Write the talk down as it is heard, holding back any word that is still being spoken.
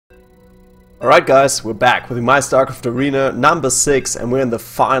Alright guys, we're back with MyStarCraft Arena number 6 and we're in the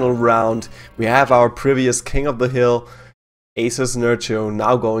final round. We have our previous King of the Hill, Aces Nerchio,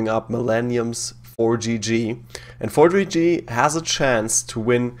 now going up Millennium's ForGG. And ForGG has a chance to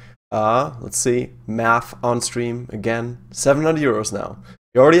win, let's see, math on stream again, 700 euros now.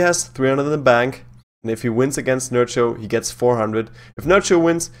 He already has 300 in the bank, and if he wins against Nerchio, he gets 400. If Nerchio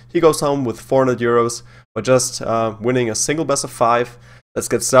wins, he goes home with 400 euros, by just winning a single best of 5. Let's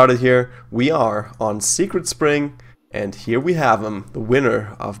get started here. We are on Secret Spring, and here we have him, the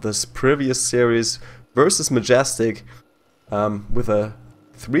winner of this previous series versus Majestic, with a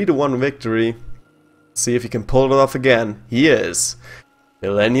 3-1 victory. See if he can pull it off again. He is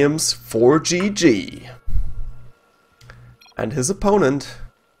Millennium's ForGG. And his opponent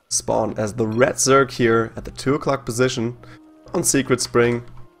spawned as the red Zerg here at the 2 o'clock position on Secret Spring.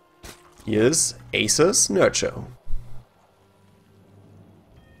 He is Aces Nerchio.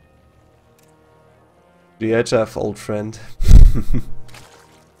 GHF, old friend.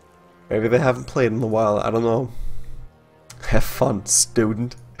 Maybe they haven't played in a while, I don't know. Have fun,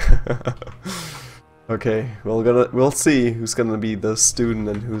 student. Okay, we'll see who's gonna be the student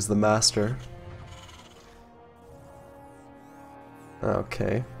and who's the master.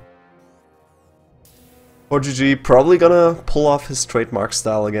 Okay. ForGG probably gonna pull off his trademark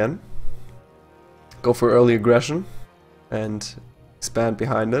style again. Go for early aggression and expand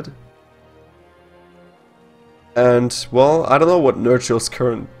behind it. And, well, I don't know what Nerchio's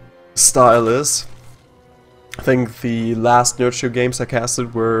current style is. I think the last Nerchio games I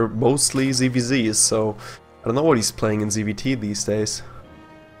casted were mostly ZVZs, so I don't know what he's playing in ZVT these days.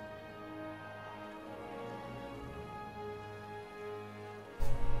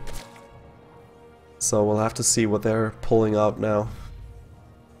 So we'll have to see what they're pulling out now.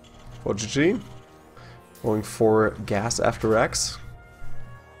 ForGG, going for Gas after X.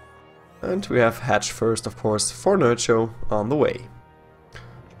 And we have Hatch first, of course, for Nerchio on the way.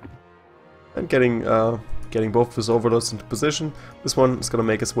 And getting both of his overloads into position. This one is gonna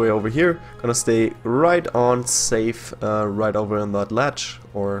make its way over here. Gonna stay right on safe, right over in that ledge,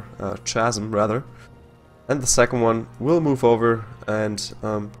 or chasm rather. And the second one will move over and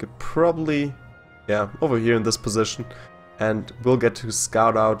could probably, yeah, over here in this position. And we'll get to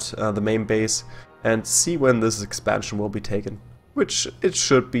scout out the main base and see when this expansion will be taken. Which it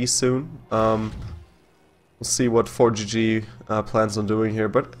should be soon. We'll see what ForGG plans on doing here,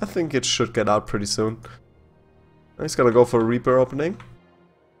 but I think it should get out pretty soon. He's gonna go for a Reaper opening.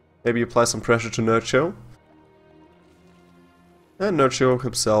 Maybe apply some pressure to Nerchio. And Nerchio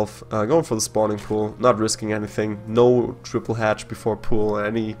himself going for the spawning pool, not risking anything. No triple hatch before pool,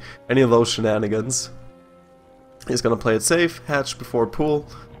 any of those shenanigans. He's gonna play it safe, hatch before pool,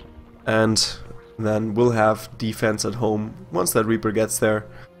 and then we'll have defense at home once that Reaper gets there.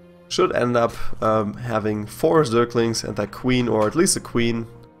 Should end up having 4 Zerglings and that Queen, or at least a Queen,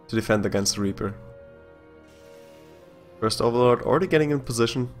 to defend against the Reaper. First Overlord already getting in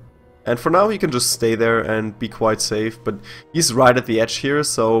position. And for now he can just stay there and be quite safe, but he's right at the edge here,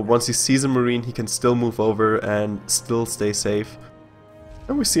 so once he sees a Marine he can still move over and still stay safe.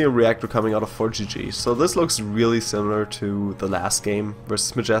 And we see a reactor coming out of ForGG, so this looks really similar to the last game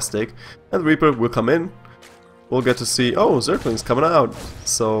versus Majestic. And the Reaper will come in, we'll get to see, oh, Zergling's coming out.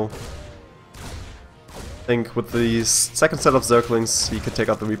 So I think with the second set of Zerglings he can take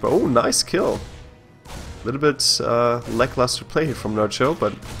out the Reaper. Oh, nice kill. A little bit lackluster play here from Nerchio,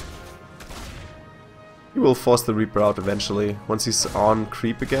 but he will force the Reaper out eventually once he's on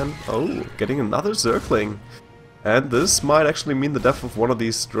creep again. Oh, getting another Zergling. And this might actually mean the death of one of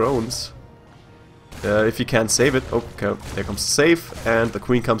these drones. If you can't save it. Oh, okay, there comes the save, and the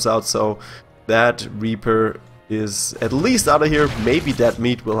Queen comes out, so that Reaper is at least out of here. Maybe dead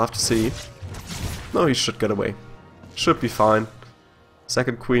meat, we'll have to see. No, he should get away. Should be fine.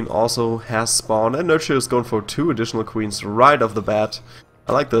 Second Queen also has spawned, and Nerchio is going for 2 additional Queens right off the bat.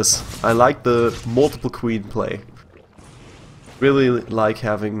 I like this. I like the multiple Queen play. Really like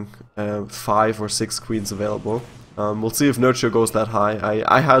having 5 or 6 Queens available. We'll see if Nerchio goes that high.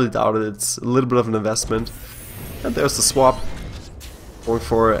 I highly doubt it. It's a little bit of an investment. And there's the swap. Going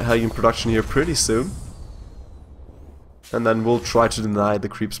for Hellion production here pretty soon. And then we'll try to deny the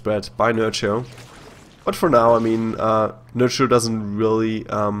creep spread by Nerchio. But for now, I mean, Nerchio doesn't really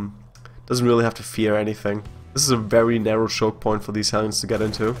have to fear anything. This is a very narrow choke point for these Hellions to get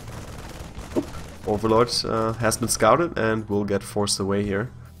into. Overlord has been scouted and will get forced away here.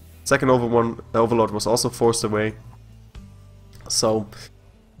 Second Overlord was also forced away. So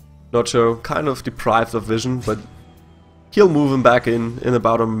Nerchio kind of deprived of vision, but he'll move him back in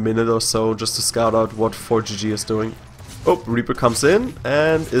about a minute or so just to scout out what ForGG is doing. Oh, Reaper comes in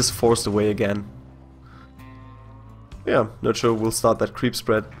and is forced away again. Yeah, Nerchio will start that creep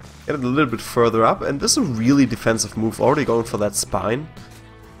spread, get it a little bit further up, and this is a really defensive move, already going for that spine.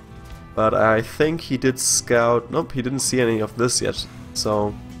 But I think he did scout, nope, he didn't see any of this yet,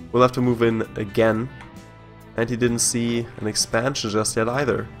 so we'll have to move in again. And he didn't see an expansion just yet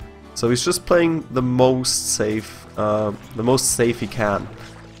either. So he's just playing the most safe he can.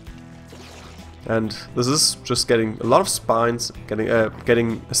 And this is just getting a lot of spines, getting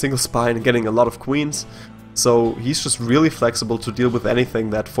a single spine and getting a lot of queens. So he's just really flexible to deal with anything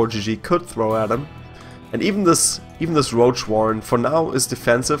that ForGG could throw at him. And even this Roach Warren for now is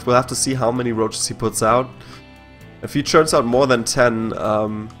defensive. We'll have to see how many roaches he puts out. If he churns out more than 10,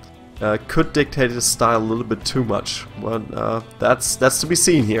 could dictate his style a little bit too much. But that's to be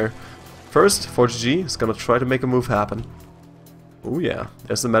seen here. First, ForGG is gonna try to make a move happen. Oh yeah,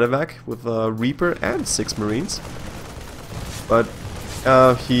 there's the medevac with Reaper and 6 Marines. But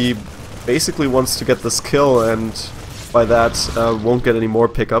he basically wants to get this kill, and by that won't get any more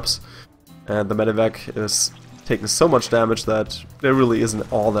pickups. And the medevac is taking so much damage that there really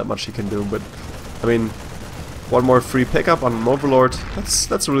isn't all that much he can do. But I mean, one more free pickup on an Overlord,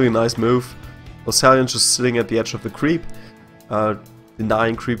 that's a really nice move. Those just sitting at the edge of the creep,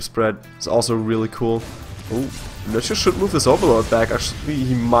 denying creep spread is also really cool. Oh, Nerchio should move this Overlord back. Actually,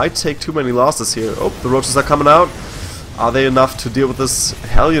 he might take too many losses here. Oh, the roaches are coming out. Are they enough to deal with this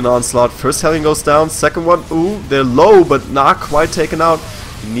Hellion onslaught? First Hellion goes down, second one, ooh, they're low, but not quite taken out.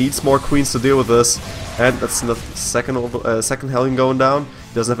 He needs more queens to deal with this. And that's the second Hellion going down.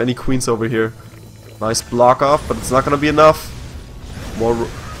 He doesn't have any queens over here. Nice block off, but it's not gonna be enough.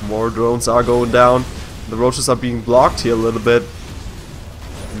 More drones are going down. The roaches are being blocked here a little bit.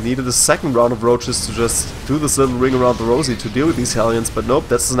 Needed a second round of roaches to just do this little ring around the Rosie to deal with these Hellions, but nope,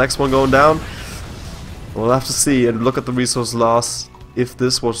 that's the next one going down. We'll have to see and look at the resource loss, if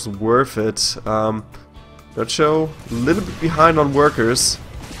this was worth it. Nerchio a little bit behind on workers,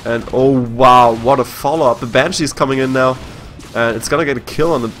 and oh wow, what a follow-up. The Banshee's coming in now, and it's gonna get a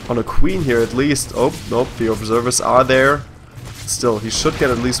kill on a queen here at least. Oh, nope, the observers are there. Still, he should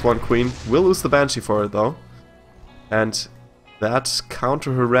get at least one queen. We'll lose the Banshee for it though. And that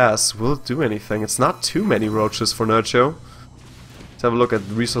counter-harass will do anything. It's not too many roaches for Nerchio. Let's have a look at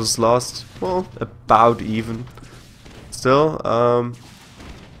resources lost. Well, about even. Still,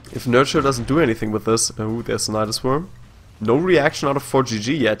 if Nerchio doesn't do anything with this... Oh, there's a Nidus Worm. No reaction out of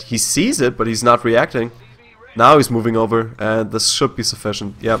ForGG yet. He sees it, but he's not reacting. Now he's moving over, and this should be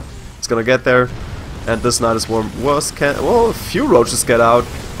sufficient. Yep, it's gonna get there. And this Nidus Worm was... well, a few roaches get out.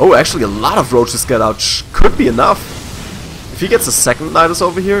 Oh, actually a lot of roaches get out. Could be enough. If he gets a second Nidus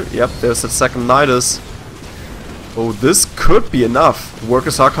over here, yep, there's that second Nidus. Oh, this could be enough.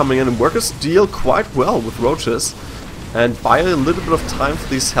 Workers are coming in, and workers deal quite well with roaches. And buy a little bit of time for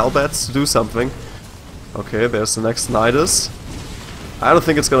these Hellbats to do something. Okay, there's the next Nidus. I don't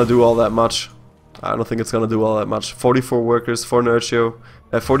think it's gonna do all that much. 44 workers for Nerchio.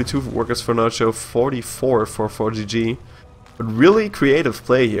 42 workers for Nerchio, 44 for ForGG. But really creative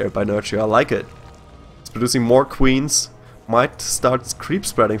play here by Nerchio, I like it. It's producing more queens. Might start creep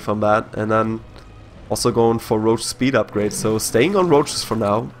spreading from that, and then also going for roach speed upgrade. So staying on roaches for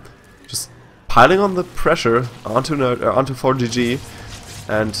now, just piling on the pressure onto ForGG,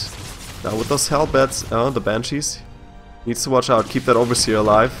 and now with those Hellbats, the Banshees, needs to watch out, keep that Overseer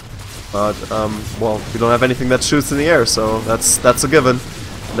alive. But well, we don't have anything that shoots in the air, so that's a given.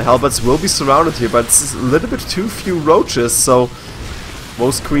 And the Hellbats will be surrounded here, but it's a little bit too few roaches, so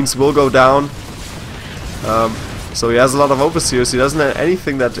most queens will go down. So he has a lot of Overseers, he doesn't have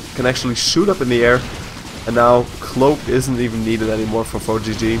anything that can actually shoot up in the air. And now Cloak isn't even needed anymore for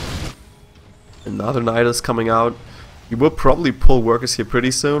ForGG. Another Nidus coming out. He will probably pull workers here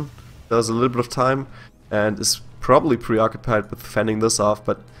pretty soon. There's a little bit of time, and is probably preoccupied with fending this off,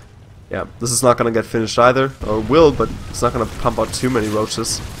 but yeah, this is not gonna get finished either. Or will, but it's not gonna pump out too many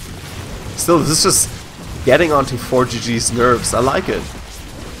roaches. Still, this is just getting onto ForGG's nerves. I like it.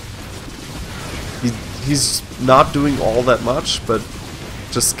 He's not doing all that much, but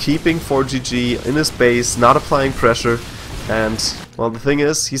just keeping ForGG in his base, not applying pressure, and well, the thing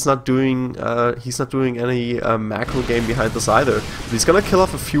is, he's not doing any macro game behind this either. But he's gonna kill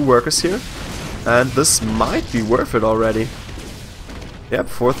off a few workers here, and this might be worth it already. Yep,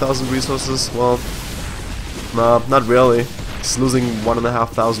 4,000 resources. Well, nah, not really. He's losing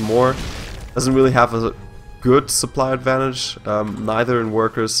 1,500 more. Doesn't really have a good supply advantage, neither in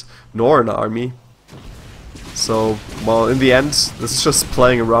workers nor in army. So, well, in the end, this is just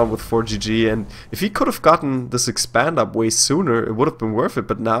playing around with ForGG, and if he could have gotten this expand up way sooner, it would have been worth it,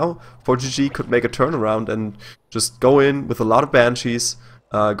 but now ForGG could make a turnaround and just go in with a lot of Banshees,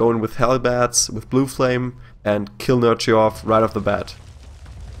 go in with Hellbats, with Blue Flame, and kill Nerchio off right off the bat.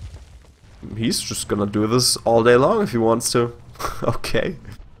 He's just gonna do this all day long if he wants to. Okay.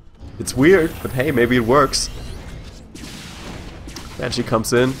 It's weird, but hey, maybe it works. Banshee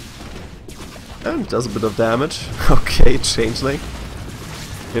comes in and does a bit of damage. Okay, Changeling.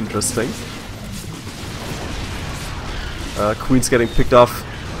 Interesting. Queen's getting picked off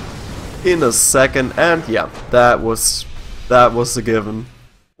in a second, and yeah, that was a given.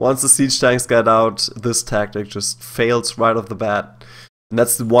 Once the siege tanks get out, this tactic just fails right off the bat. And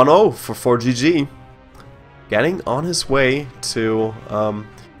that's the 1-0 for ForGG. Getting on his way to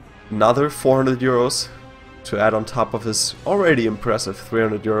another 400 euros to add on top of his already impressive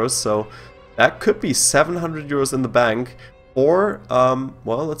 300 euros. So that could be 700 euros in the bank. Or,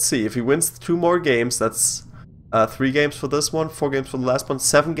 well, let's see. If he wins 2 more games, that's 3 games for this one, 4 games for the last one,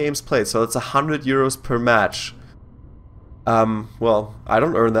 7 games played. So that's 100 euros per match. Well, I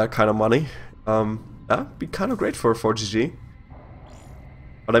don't earn that kind of money. That'd be kind of great for ForGG.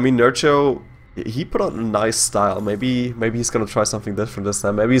 But I mean, Nerchio, he put on a nice style. Maybe he's gonna try something different this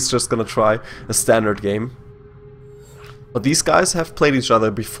time. Maybe he's just gonna try a standard game. But these guys have played each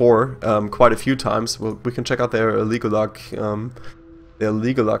other before, quite a few times. We can check out their legal luck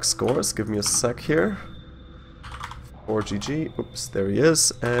scores. Give me a sec here. ForGG, oops, there he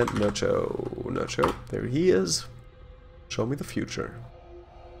is, and Nerchio, there he is. Show me the future.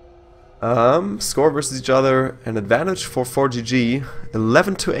 Score versus each other, an advantage for ForGG,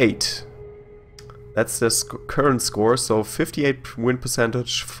 11-8. That's their current score, so 58 win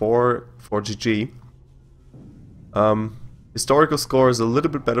percentage for ForGG. Historical score is a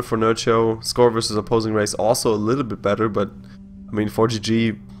little bit better for Nerchio. Score versus opposing race also a little bit better, but I mean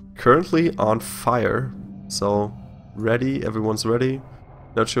ForGG currently on fire. So ready, everyone's ready.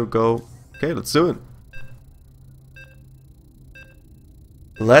 Nerchio, go. Okay, let's do it.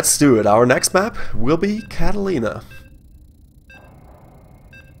 Let's do it. Our next map will be Catalina.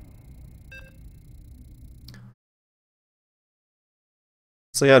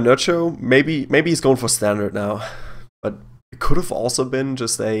 So yeah, Nerchio, maybe he's going for standard now, but it could have also been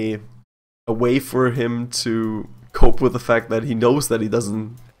just a way for him to cope with the fact that he knows that he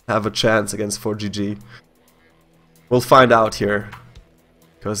doesn't have a chance against ForGG. We'll find out here,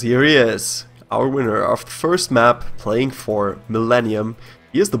 because here he is, our winner of the first map, playing for Millennium.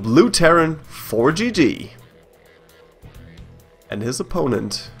 He is the Blue Terran ForGG. And his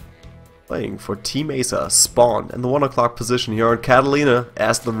opponent, playing for Team Asa, spawned in the 1 o'clock position here on Catalina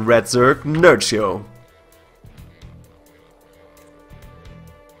as the Red Zerg, Nerchio.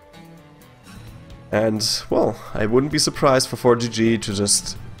 And, well, I wouldn't be surprised for ForGG to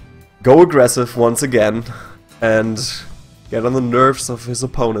just go aggressive once again and get on the nerves of his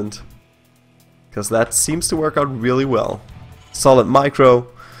opponent. Because that seems to work out really well. Solid micro,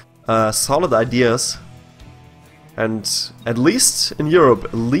 solid ideas, and at least in Europe,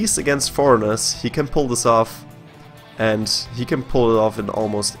 at least against foreigners, he can pull this off, and he can pull it off in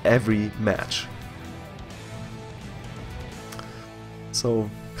almost every match. So,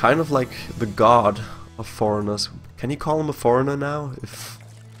 kind of like the god of foreigners. Can you call him a foreigner now? If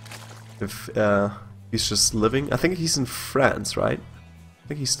he's just living? I think he's in France, right? I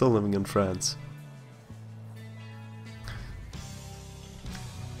think he's still living in France.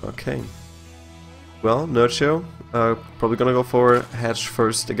 Okay. Well, Nerchio, probably gonna go for hedge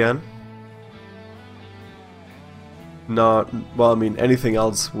first again. Not, well, I mean, anything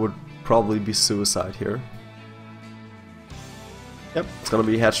else would probably be suicide here. Yep, it's gonna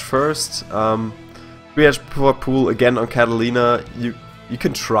be hedge first. 3 hedge pool again on Catalina. You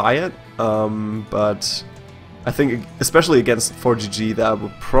can try it, but I think especially against ForGG that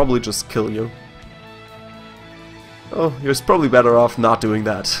would probably just kill you. Oh, you're probably better off not doing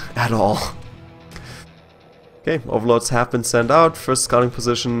that at all. Okay, overlords have been sent out. First scouting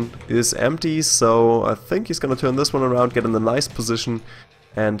position is empty, so I think he's gonna turn this one around, get in the nice position,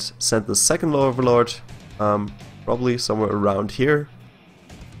 and send the second overlord, probably somewhere around here,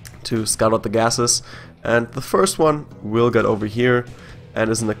 to scout out the gases. And the first one will get over here, and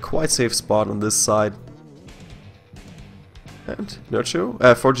is in a quite safe spot on this side. And Nerchio,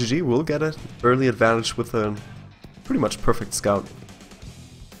 ForGG will get an early advantage with a pretty much perfect scout.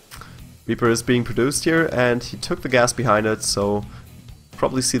 Reaper is being produced here, and he took the gas behind it, so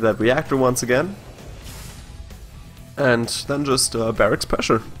probably see that reactor once again. And then just barracks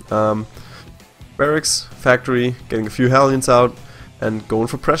pressure. Barracks, factory, getting a few Hellions out, and going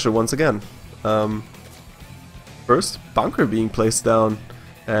for pressure once again. first bunker being placed down.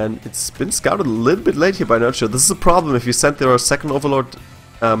 And it's been scouted a little bit late here by Nerchio. This is a problem. If you send their second Overlord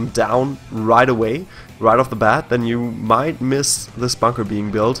down right away, right off the bat, then you might miss this bunker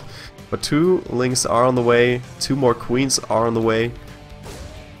being built. But 2 Lings are on the way, 2 more Queens are on the way.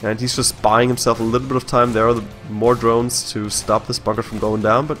 And he's just buying himself a little bit of time. There are more drones to stop this bunker from going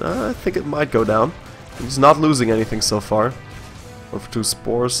down, but I think it might go down. He's not losing anything so far. 1 for 2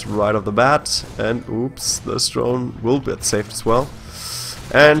 spores right off the bat, and oops, this drone will get saved as well.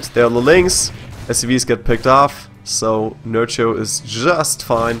 And there are the Lings. SCVs get picked off, so Nerchio is just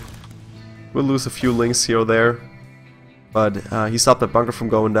fine. We'll lose a few Lings here or there, but he stopped that bunker from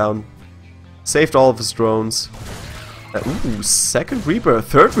going down. Saved all of his drones. Ooh, second Reaper,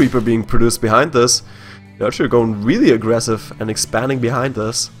 third Reaper being produced behind this. Nerchio going really aggressive and expanding behind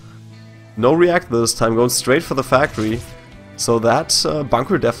this. No reactor this time, going straight for the factory. So that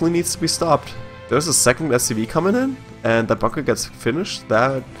bunker definitely needs to be stopped. There's a second SCV coming in, and that bunker gets finished.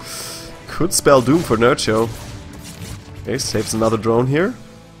 That could spell doom for Nerchio. Okay, saves another drone here.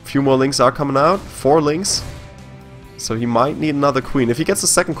 A few more Lings are coming out, 4 Lings. So he might need another Queen. If he gets a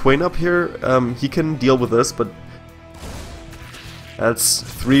second Queen up here, he can deal with this, but that's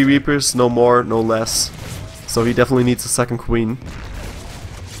 3 Reapers, no more, no less. So he definitely needs a second Queen.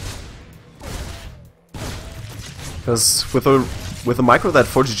 Because with a micro that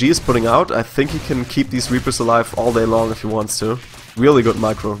ForGG is putting out, I think he can keep these Reapers alive all day long if he wants to. Really good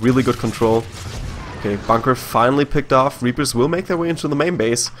micro, really good control. Okay, bunker finally picked off. Reapers will make their way into the main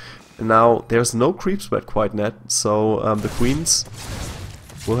base. And now there's no creep spread quite yet, so the Queens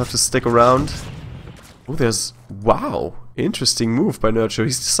will have to stick around. Oh, there's... wow! Interesting move by Nerchio.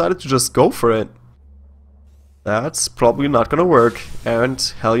 He's decided to just go for it. That's probably not gonna work. And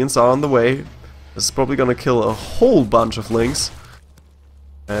Hellions are on the way. This is probably gonna kill a whole bunch of Lings.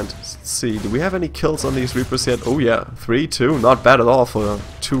 And let's see, do we have any kills on these Reapers yet? Oh yeah, 3, 2, not bad at all for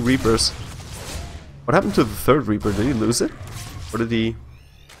 2 Reapers. What happened to the third Reaper? Did he lose it? Or did he...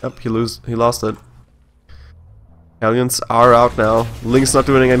 Yep, he lost it. Hellions are out now. Lings not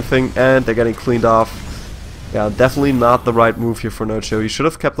doing anything, and they're getting cleaned off. Yeah, definitely not the right move here for Nerchio. He should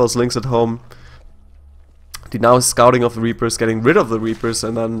have kept those Lings at home. Now he's scouting of the Reapers, getting rid of the Reapers,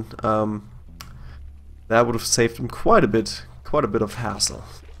 and then that would have saved him quite a bit of hassle.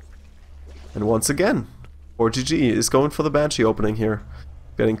 And once again, ForGG is going for the Banshee opening here.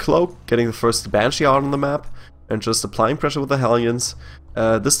 Getting Cloak, getting the first Banshee out on the map, and just applying pressure with the Hellions.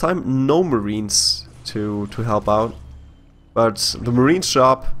 This time no Marines to help out, but the Marines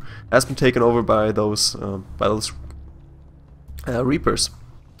job has been taken over by those Reapers.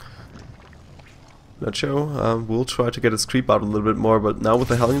 Nerchio will try to get his creep out a little bit more, but now with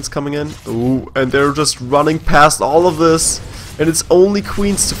the Hellions coming in, ooh, and they're just running past all of this, and it's only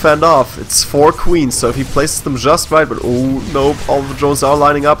Queens to fend off. It's 4 Queens, so if he places them just right, but oh nope, all the drones are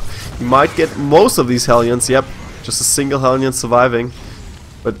lining up. He might get most of these Hellions, yep, just a single Hellion surviving,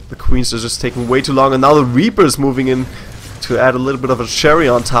 but the Queens are just taking way too long, and now the Reaper's moving in to add a little bit of a cherry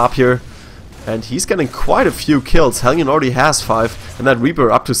on top here. And he's getting quite a few kills. Hellion already has 5, and that Reaper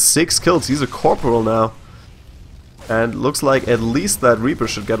up to 6 kills. He's a corporal now. And looks like at least that Reaper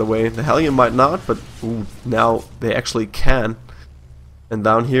should get away. The Hellion might not, but ooh, now they actually can. And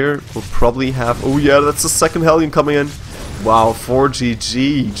down here we'll probably have... oh yeah, that's the second Hellion coming in. Wow,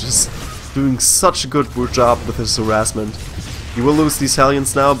 ForGG just doing such a good job with his harassment. He will lose these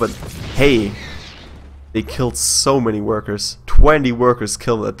Hellions now, but hey, they killed so many workers. 20 workers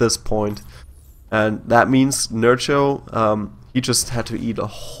killed at this point. And that means Nerchio, he just had to eat a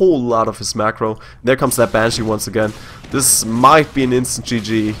whole lot of his macro. And there comes that Banshee once again. This might be an instant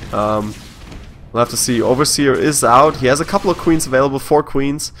GG. We'll have to see. Overseer is out. He has a couple of Queens available, 4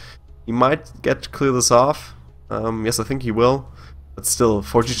 Queens. He might get to clear this off. Yes, I think he will. But still,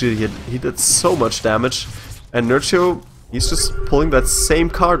 ForGG, he did so much damage. And Nerchio, he's just pulling that same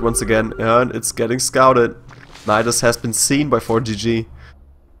card once again. And it's getting scouted. Nidus has been seen by ForGG.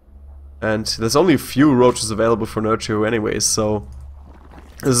 And there's only a few roaches available for Nerchio anyways, so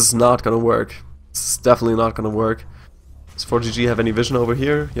this is not gonna work. This is definitely not gonna work. Does ForGG have any vision over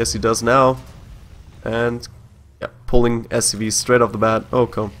here? Yes, he does now. And yeah, pulling SCVs straight off the bat. Oh,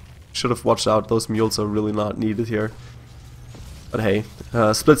 okay. Should have watched out. Those mules are really not needed here. But hey,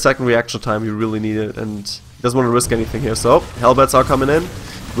 split second reaction time, you really need it, and he doesn't want to risk anything here. So Hellbats are coming in.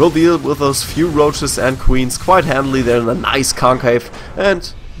 We'll deal with those few roaches and queens quite handily. They're in a nice concave,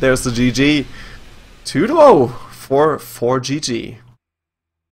 and there's the GG. 2-0 for ForGG.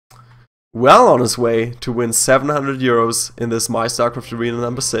 Well on his way to win 700 euros in this MyStarCraft Arena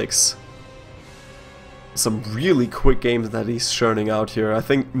number 6. some really quick games that he's churning out here. I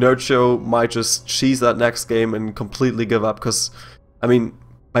think Nerchio might just cheese that next game and completely give up, because, I mean,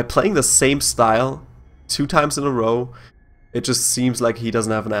 by playing the same style 2 times in a row, it just seems like he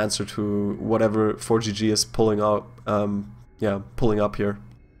doesn't have an answer to whatever ForGG is pulling out, pulling up here.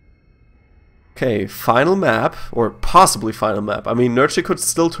 Okay, final map, or possibly final map. I mean, Nerchio could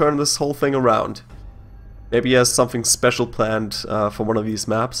still turn this whole thing around. Maybe he has something special planned for one of these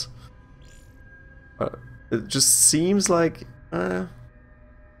maps. It just seems like,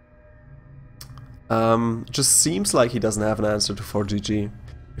 just seems like he doesn't have an answer to ForGG.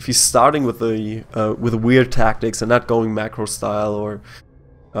 If he's starting with the weird tactics and not going macro style or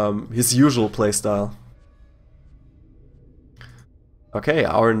his usual play style. Okay,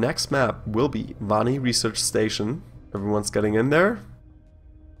 our next map will be Vani Research Station. Everyone's getting in there.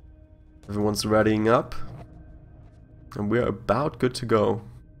 Everyone's readying up. And we're about good to go.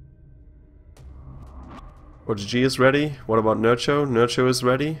 ForGG is ready. What about Nerchio? Nerchio is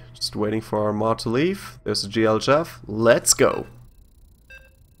ready. Just waiting for our mod to leave. There's the GL Let's go!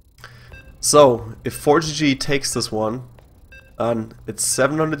 So, if ForGG takes this one, it's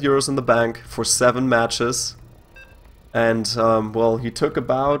 700 euros in the bank for 7 matches. And, well, he took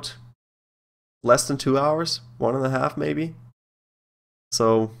about less than 2 hours, 1.5 maybe.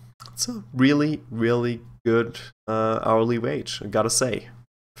 So, it's a really, really good hourly wage, I gotta say.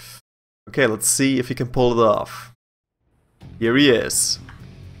 Okay, let's see if he can pull it off. Here he is.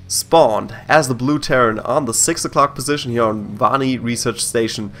 Spawned as the Blue Terran on the 6 o'clock position here on Vani Research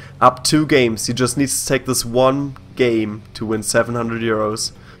Station. Up 2 games, he just needs to take this 1 game to win 700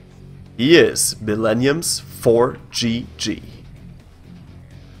 euros. He is Millennium's ForGG.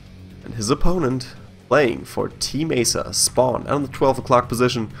 And his opponent, playing for Team Asa, spawned on the 12 o'clock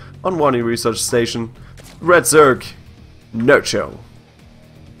position on Vani Research Station. Red Zerg, Nerchio.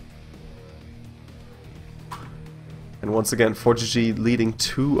 And once again, ForGG leading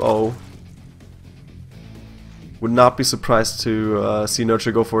 2-0. Would not be surprised to see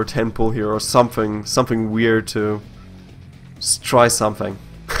Nerchio go for a 10 pull here or something weird to just try something.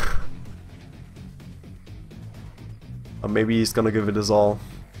 Or maybe he's gonna give it his all.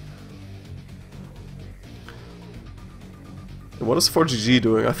 And what is ForGG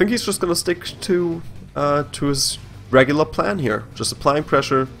doing? I think he's just gonna stick to his regular plan here, just applying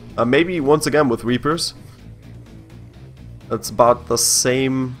pressure. Maybe once again with Reapers. It's about the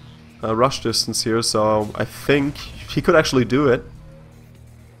same rush distance here, so I think he could actually do it.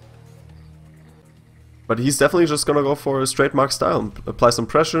 But he's definitely just gonna go for a straight mark style, apply some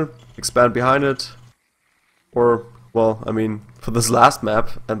pressure, expand behind it, or, well, I mean, for this last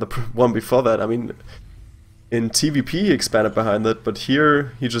map and the one before that, I mean, in TVP he expanded behind it, but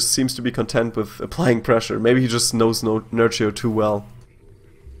here he just seems to be content with applying pressure. Maybe he just knows Nerchio too well.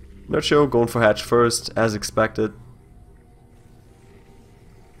 Nerchio going for hatch first, as expected.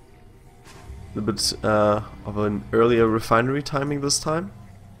 A bit of an earlier refinery timing this time.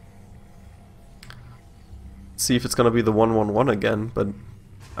 See if it's gonna be the 1-1-1 again, but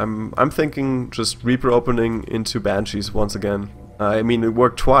I'm thinking just Reaper opening into Banshees once again. I mean, it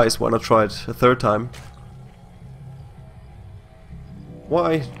worked twice, why not try it a 3rd time?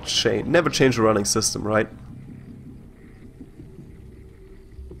 Why change? Never change a running system, right?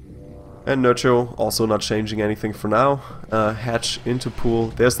 And Nerchio also not changing anything for now. Hatch into pool.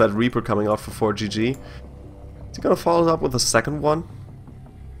 There's that Reaper coming out for ForGG. Is he gonna follow it up with a 2nd one?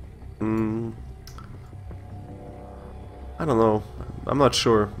 I don't know. I'm not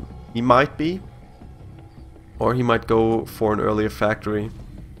sure. He might be. Or he might go for an earlier factory.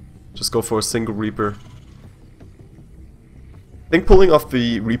 Just go for a single Reaper. I think pulling off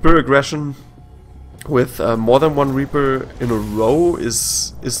the Reaper aggression with more than 1 Reaper in a row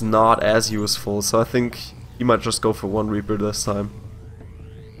is not as useful, so I think he might just go for 1 Reaper this time.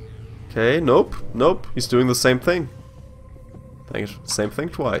 Okay, nope, he's doing the same thing. Same thing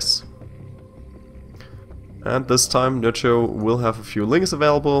twice. And this time Nerchio will have a few links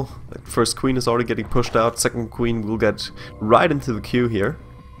available. The first queen is already getting pushed out, 2nd queen will get right into the queue here.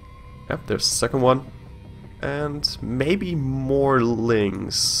 Yep, there's the 2nd one. And maybe more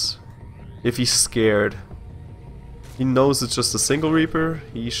links. If he's scared. He knows it's just a single Reaper,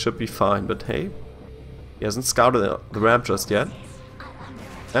 he should be fine, but hey, he hasn't scouted the ramp just yet.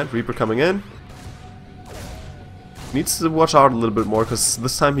 And Reaper coming in. Needs to watch out a little bit more, because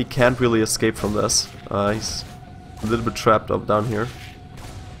this time he can't really escape from this. He's a little bit trapped up down here.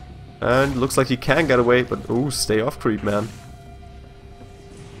 And looks like he can get away, but ooh, stay off creep, man.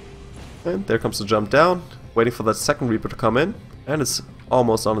 And there comes the jump down, waiting for that 2nd Reaper to come in. And it's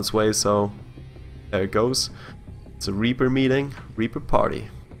almost on its way, so there it goes. It's a Reaper meeting, Reaper party.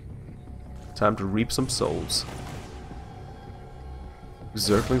 Time to reap some souls. Do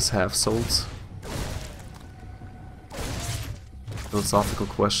Zerglings have souls? Philosophical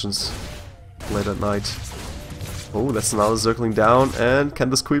questions late at night. Oh, that's another Zergling down, and can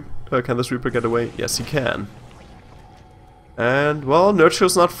this Reaper get away? Yes, he can. And well,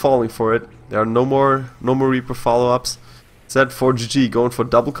 Nerchio's not falling for it. There are no more Reaper follow-ups. Instead, ForGG going for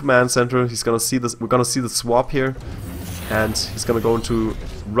double command center. He's gonna see this. We're gonna see the swap here, and he's gonna go into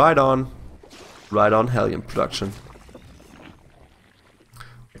right on Hellion production.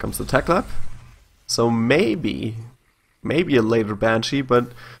 Here comes the tech lab. So maybe a later Banshee,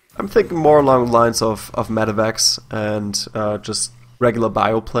 but I'm thinking more along the lines of Medivacs and just regular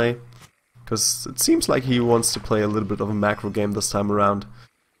bio play. Because it seems like he wants to play a little bit of a macro game this time around.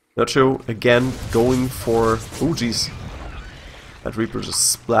 Nerchio again going for... Oh jeez. That Reaper just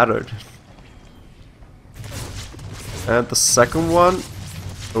splattered. And the second one...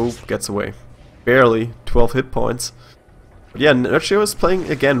 Oh, gets away. Barely. 12 hit points. But yeah, Nerchio is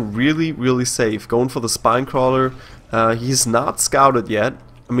playing again really safe. Going for the Spine Crawler. He's not scouted yet.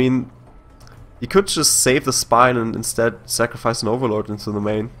 I mean, he could just save the Spine and instead sacrifice an Overlord into the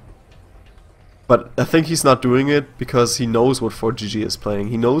main. But I think he's not doing it because he knows what ForGG is playing.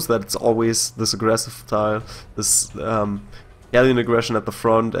 He knows that it's always this aggressive style, this alien aggression at the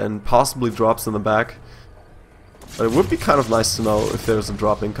front and possibly drops in the back. But it would be kind of nice to know if there's a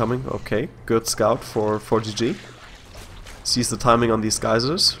drop incoming. Okay, good scout for ForGG. Sees the timing on these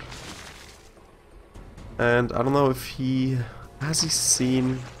geysers. And I don't know if he... Has he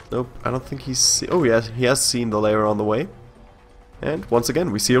seen... Nope, I don't think he's seen... Oh yeah, he has seen the layer on the way. And once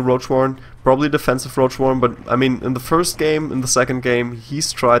again, we see a Roach Warren, probably a defensive Roach Warren, but I mean, in the first game, in the second game,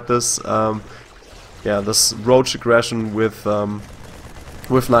 he's tried this, this Roach aggression with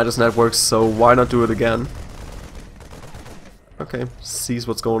Nidus Networks, so why not do it again? Okay, sees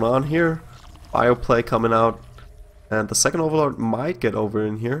what's going on here, Bioplay coming out, and the second Overlord might get over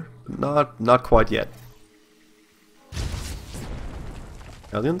in here, but not quite yet.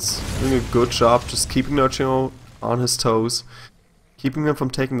 Aliens doing a good job, just keeping Nerchio on his toes. Keeping him from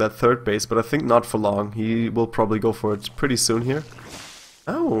taking that third base, but I think not for long. He will probably go for it pretty soon here.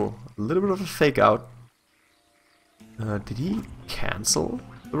 Oh, a little bit of a fake out. Did he cancel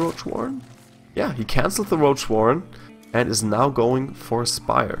the Roach Warren? Yeah, he cancelled the Roach Warren and is now going for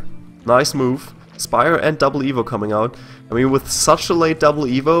Spire. Nice move. Spire and double Evo coming out. I mean, with such a late double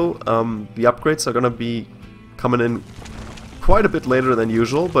Evo, the upgrades are gonna be coming in quite a bit later than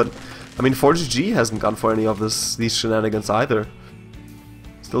usual, but I mean, ForGG hasn't gone for any of these shenanigans either.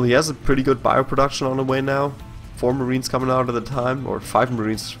 Still, he has a pretty good bio production on the way now. 4 Marines coming out at the time, or 5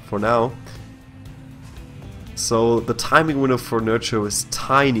 Marines for now. So the timing window for Nerchio is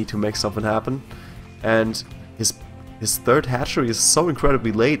tiny to make something happen. And his third hatchery is so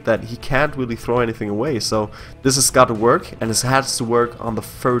incredibly late that he can't really throw anything away. So this has got to work, and it has to work on the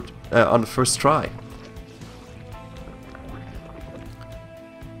first try.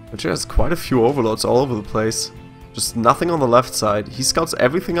 Nerchio has quite a few overloads all over the place. Just nothing on the left side. He scouts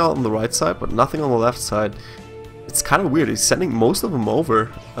everything out on the right side, but nothing on the left side. It's kind of weird. He's sending most of them over.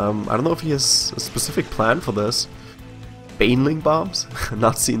 I don't know if he has a specific plan for this. Baneling bombs?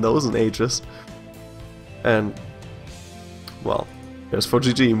 Not seen those in ages. And, well, here's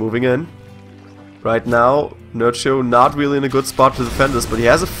ForGG moving in. Right now, Nerchio not really in a good spot to defend this, but he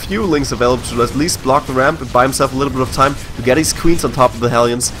has a few links available to at least block the ramp and buy himself a little bit of time to get his queens on top of the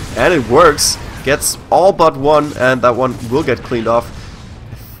Hellions. And it works. Gets all but one, and that one will get cleaned off.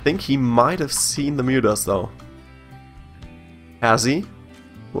 I think he might have seen the Mutas though. Has he?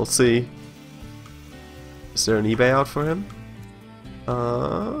 We'll see. Is there an eBay out for him?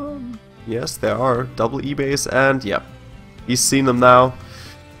 Yes, there are. Double eBays, and yeah. He's seen them now.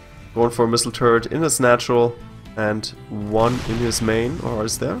 Going for a missile turret in his natural, and one in his main. Or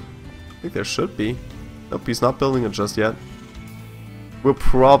is there? I think there should be. Nope, he's not building it just yet. We'll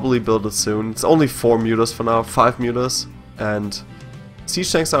probably build it soon. It's only 4 Mutas for now, 5 Mutas, and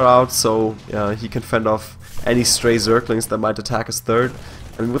siege tanks are out, so he can fend off any stray Zerglings that might attack his third.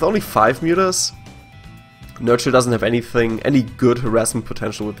 I mean, with only 5 Mutas, Nerchio doesn't have any good harassment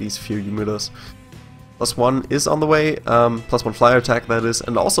potential with these few Mutas. +1 is on the way, +1 flyer attack that is,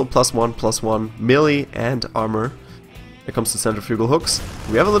 and also +1/+1 melee and armor. Here comes the centrifugal hooks.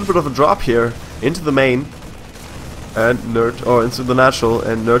 We have a little bit of a drop here into the main. And into the natural,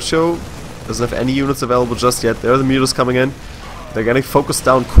 and Nerchio doesn't have any units available just yet. There are the Mutas coming in. They're getting focused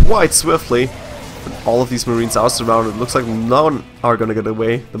down quite swiftly. And all of these Marines are surrounded. It looks like none are gonna get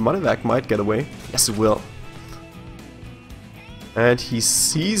away. The Moneyvac might get away. Yes, it will. And he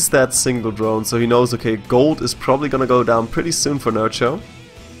sees that single drone, so he knows, okay, gold is probably gonna go down pretty soon for Nerchio.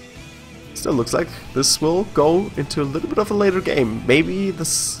 Still looks like this will go into a little bit of a later game. Maybe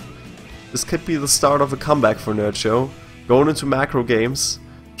this could be the start of a comeback for Nerchio. Going into macro games,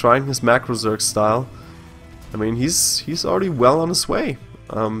 trying his macro Zerg style. I mean, he's already well on his way.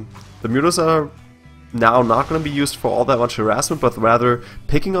 The mutas are now not going to be used for all that much harassment, but rather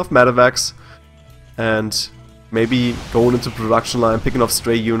picking off medevacs and maybe going into production line, picking off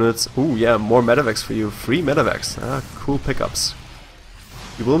stray units. Ooh, yeah, more medevacs for you. Free medevacs. Ah, cool pickups.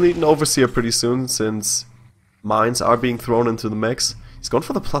 You will need an overseer pretty soon, since mines are being thrown into the mix. He's going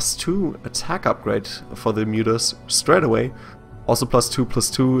for the +2 attack upgrade for the mutas straight away. Also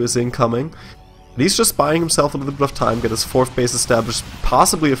 +2/+2 is incoming. And he's just buying himself a little bit of time, get his 4th base established,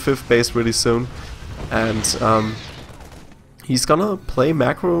 possibly a 5th base really soon. And he's gonna play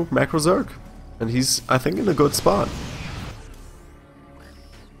macro Zerg. And he's, I think, in a good spot.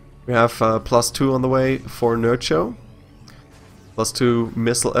 We have +2 on the way for Nerchio. +2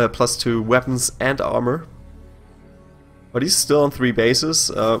 missile, +2 weapons and armor. But he's still on 3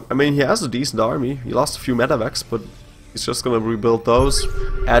 bases. I mean, he has a decent army. He lost a few medevacs, but he's just gonna rebuild those,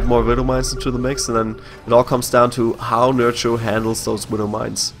 add more widow mines into the mix, and then it all comes down to how Nerchio handles those widow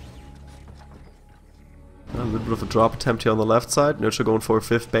mines. A little bit of a drop attempt here on the left side. Nerchio going for a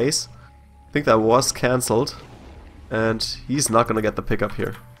 5th base. I think that was cancelled, and he's not gonna get the pickup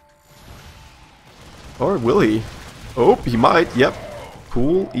here. Or will he? Oh, he might. Yep.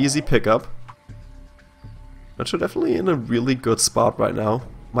 Cool, easy pickup. Nerchio definitely in a really good spot right now.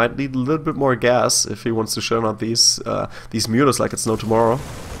 Might need a little bit more gas if he wants to churn out these mutas like it's no tomorrow.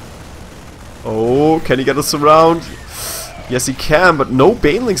 Oh, can he get us around? Yes, he can, but no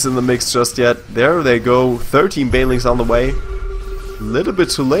banelings in the mix just yet. There they go. 13 banelings on the way. A little bit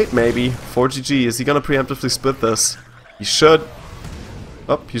too late, maybe. ForGG, is he gonna preemptively split this? He should.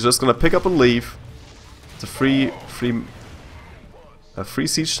 Oh, he's just gonna pick up and leave. It's a free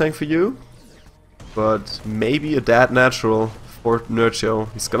siege tank for you, but maybe a dead natural for Nerchio.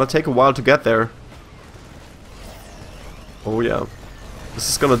 He's gonna take a while to get there. Oh yeah, this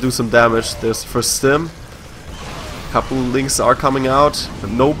is gonna do some damage. There's the first stim. Couple links are coming out, but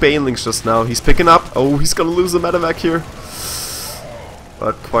no banelings just now. He's picking up. Oh, he's gonna lose the medevac here.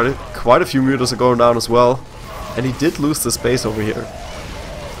 But quite a few mutas are going down as well. And he did lose the space over here.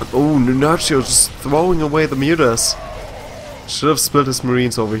 Oh, Nerchio just throwing away the mutas. Should have split his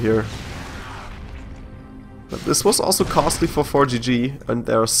marines over here. But this was also costly for ForGG, and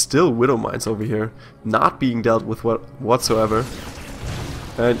there are still widow mines over here, not being dealt with whatsoever.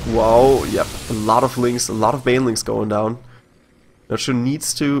 And wow, yep, a lot of links, a lot of banelings going down. Nerchio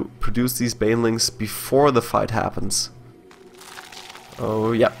needs to produce these banelings before the fight happens.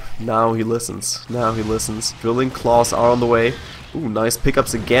 Oh, yep, now he listens. Now he listens. Drilling claws are on the way. Ooh, nice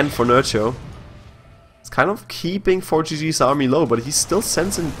pickups again for Nerchio. It's kind of keeping ForGG's army low, but he's still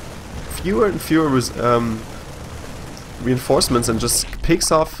sensing fewer and fewer reinforcements and just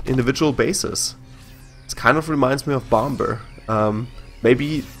picks off individual bases. It kind of reminds me of Bomber.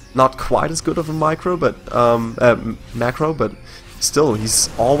 Maybe not quite as good of a macro, but still, he's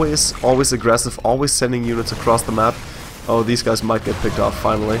always aggressive, always sending units across the map. Oh, these guys might get picked off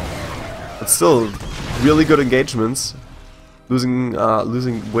finally. But still, really good engagements. Losing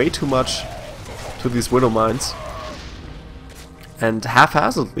way too much to these widow mines. And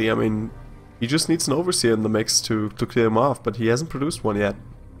haphazardly, I mean, he just needs an overseer in the mix to clear him off, but he hasn't produced one yet.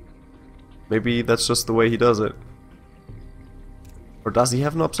 Maybe that's just the way he does it. Or does he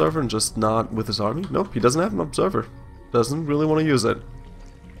have an observer and just not with his army? Nope, he doesn't have an observer. Doesn't really want to use it.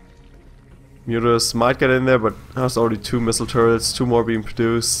 Mutas might get in there, but there's already 2 missile turrets, 2 more being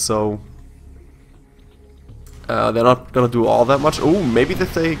produced, so they're not gonna do all that much. Oh, maybe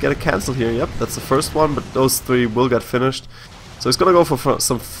that they get a cancel here. Yep, that's the first one, but those 3 will get finished. So he's gonna go for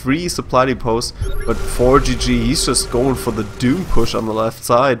some free supply depots, but ForGG, he's just going for the Doom push on the left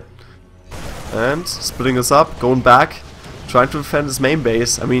side. And splitting us up, going back, trying to defend his main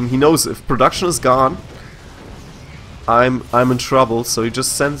base. I mean, he knows if production is gone, I'm in trouble, so he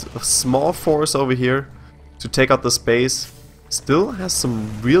just sends a small force over here to take out the space. Still has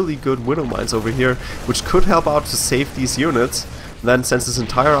some really good widow mines over here, which could help out to save these units. Then sends his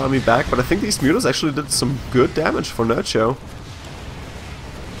entire army back, but I think these mutas actually did some good damage for Nerchio.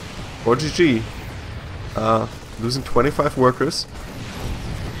 ForGG, losing 25 workers.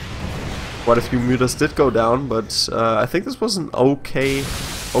 Quite a few mutas did go down, but I think this was an okay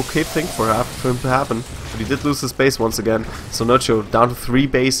thing for him to happen. But he did lose his base once again, so Nerchio down to 3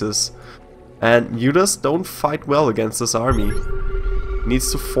 bases. And mutas don't fight well against this army. He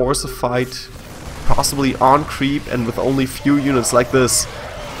needs to force a fight, possibly on creep and with only few units like this.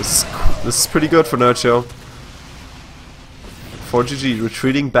 This is pretty good for Nerchio. ForGG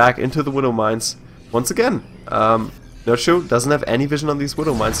retreating back into the Widow Mines. Once again, Nerchio doesn't have any vision on these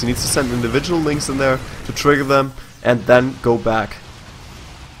Widow Mines. He needs to send individual links in there to trigger them and then go back.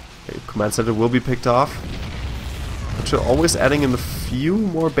 Okay, Command Center will be picked off. Nerchio always adding in a few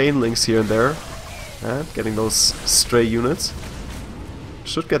more Banelings here and there. And getting those stray units.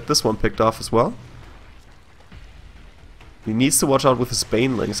 Should get this one picked off as well. He needs to watch out with his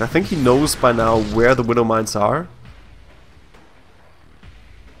Banelings. I think he knows by now where the Widow Mines are.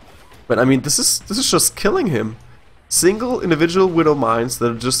 But I mean, this is just killing him. Single individual Widow Mines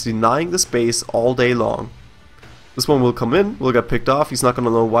that are just denying this base all day long. This one will come in, will get picked off. He's not gonna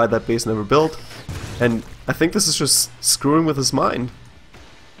know why that base never built. And I think this is just screwing with his mind.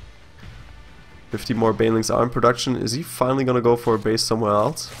 50 more Banelings are in production. Is he finally gonna go for a base somewhere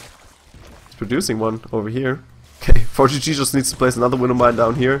else? He's producing one over here. Okay, ForGG just needs to place another Widow Mine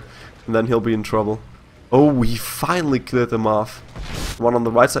down here, and then he'll be in trouble. Oh, he finally cleared them off. One on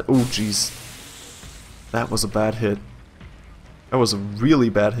the right side. Oh, jeez. That was a bad hit. That was a really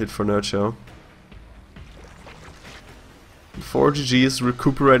bad hit for Nerchio. ForGG is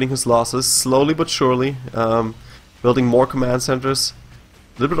recuperating his losses, slowly but surely. Building more command centers.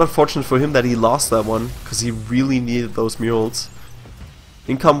 A little bit unfortunate for him that he lost that one, because he really needed those mules.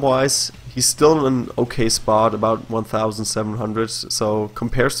 Income-wise, he's still in an okay spot, about 1,700, so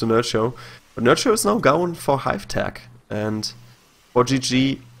compares to Nerchio. But Nerchio is now going for Hive Tech, and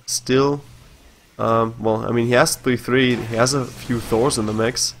ForGG still, well, I mean, he has 3-3, he has a few Thors in the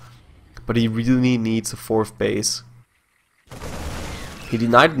mix, but he really needs a 4th base. He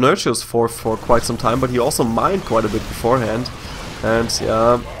denied Nerchio's 4th for quite some time, but he also mined quite a bit beforehand, and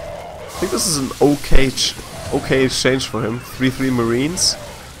yeah, I think this is an okay exchange for him. 3-3 Marines,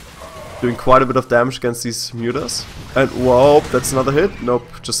 doing quite a bit of damage against these mutas. And whoa, that's another hit. Nope,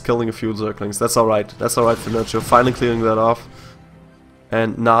 just killing a few Zerglings. That's alright. That's alright for Nerchio. Finally clearing that off.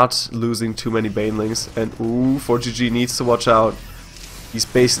 And not losing too many Banelings. And ooh, ForGG needs to watch out. He's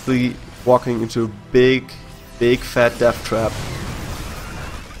basically walking into a big fat death trap.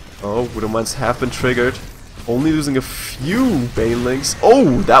 Oh, Widow Mines have been triggered. Only losing a few Banelings.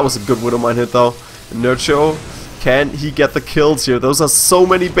 Oh, that was a good Widow Mine hit though. Nerchio, can he get the kills here? Those are so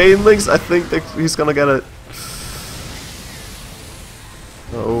many Banelings. I think that he's gonna get it.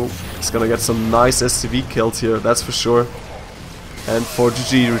 Oh, he's gonna get some nice SCV kills here, that's for sure. And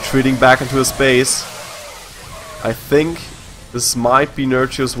ForGG retreating back into his base. I think this might be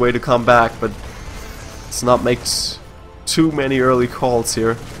Nerchio's way to come back, but let's not make too many early calls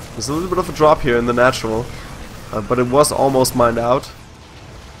here. There's a little bit of a drop here in the natural, but it was almost mined out.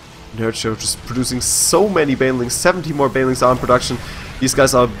 Nerchio just producing so many Banelings, 70 more Banelings are in production. These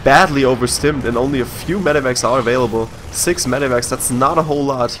guys are badly overstimmed and only a few Medivacs are available. 6 Medivacs, that's not a whole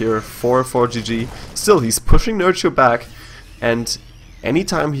lot here for ForGG. Still, he's pushing Nerchio back, and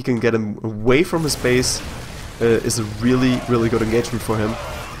anytime he can get him away from his base is a really good engagement for him.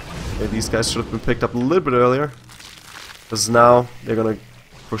 Okay, these guys should have been picked up a little bit earlier, because now they're gonna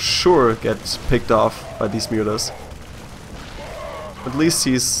for sure get picked off by these mutas. At least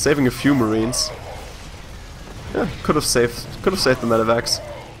he's saving a few Marines. Yeah, could have saved the Medivacs.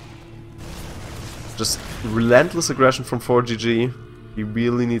 Just relentless aggression from ForGG. He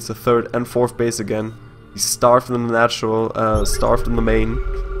really needs a 3rd and 4th base again. He's starved in the natural, starved in the main.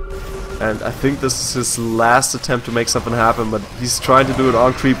 And I think this is his last attempt to make something happen, but he's trying to do it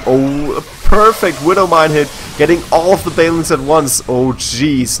on creep. Oh, a perfect Widow Mine hit, getting all of the Banelings at once. Oh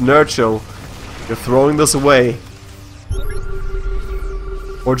jeez, Nerchio, you're throwing this away.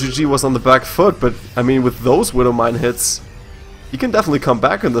 ForGG was on the back foot, but I mean, with those Widow Mine hits, he can definitely come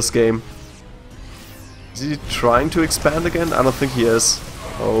back in this game. Is he trying to expand again? I don't think he is.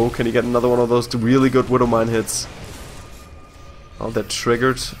 Oh, can he get another one of those really good Widow Mine hits? Oh, they're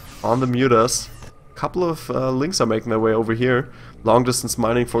triggered on the mutas. A couple of links are making their way over here. Long distance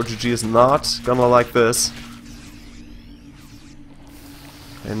mining ForGG is not gonna like this.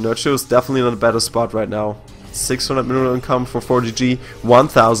 And Nerchio is definitely in a better spot right now. 600 mineral income for ForGG,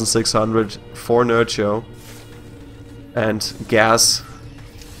 1,600 for Nerchio. And gas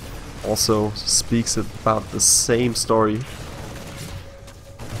also speaks about the same story.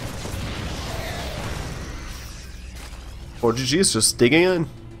 ForGG is just digging in.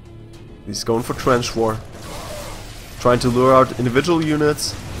 He's going for trench war. Trying to lure out individual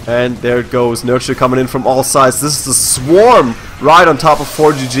units. And there it goes. Nerchio coming in from all sides. This is the swarm right on top of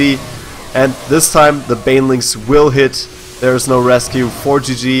ForGG. And this time the Banelings will hit. There is no rescue.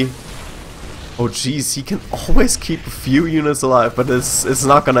 ForGG. Oh jeez, he can always keep a few units alive, but it's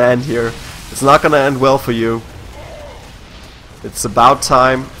not gonna end here. It's not gonna end well for you. It's about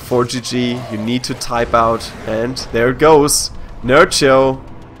time. ForGG, you need to type out. And there it goes. Nerchio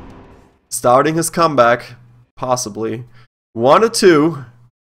starting his comeback, possibly. 1-2.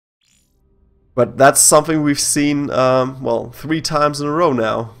 But that's something we've seen, well, 3 times in a row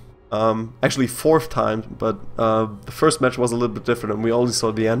now. Actually 4th time, but the first match was a little bit different and we only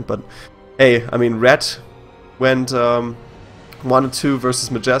saw the end. But hey, I mean, Red went 1-2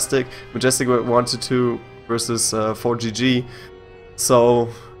 versus Majestic. Majestic went 1-2 versus ForGG. So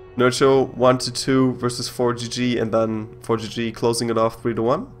Nerchio 1-2 versus ForGG, and then ForGG closing it off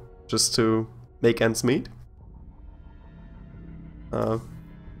 3-1, just to make ends meet.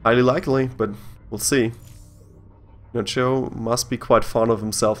 Highly likely, but we'll see. Nerchio must be quite fond of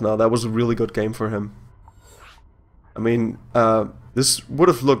himself now. That was a really good game for him. I mean, this would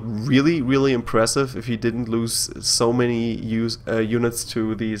have looked really, really impressive if he didn't lose so many units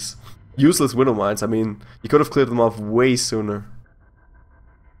to these useless Widow Mines. I mean, he could have cleared them off way sooner.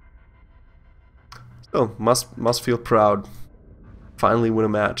 Still, must feel proud. Finally win a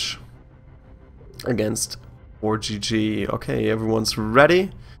match against ForGG. Okay, everyone's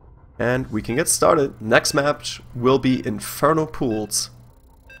ready, and we can get started. Next match will be Inferno Pools.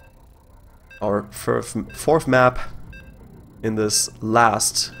 Our fourth map in this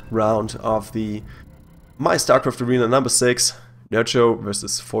last round of the MyStarCraft Arena number 6, Nerchio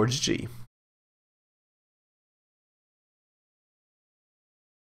versus ForGG.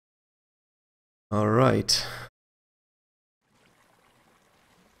 Alright.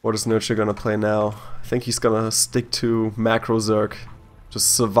 What is Nerchio gonna play now? I think he's gonna stick to Macro Zerg.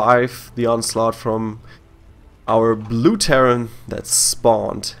 Just survive the onslaught from our blue Terran that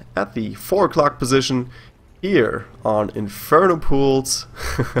spawned at the 4 o'clock position here on Inferno Pools.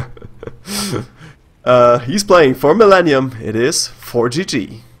 He's playing for Millennium. It is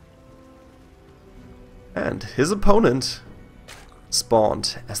ForGG. And his opponent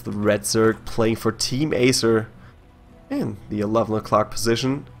spawned as the red Zerg, playing for Team Acer. In the 11 o'clock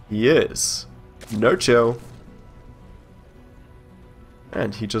position, he is Nerchio.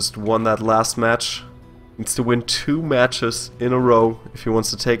 And he just won that last match. Needs to win 2 matches in a row if he wants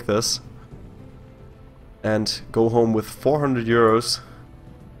to take this. And go home with 400 euros.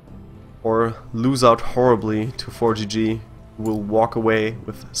 Or lose out horribly to ForGG, who will walk away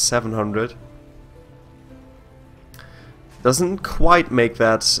with 700. Doesn't quite make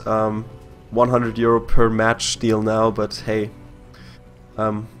that 100 euro per match deal now, but hey,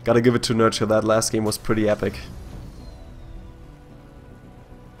 gotta give it to Nerchio. That last game was pretty epic.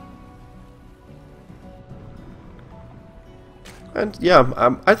 And yeah,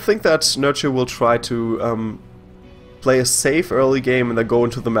 I think that Nerchio will try to play a safe early game and then go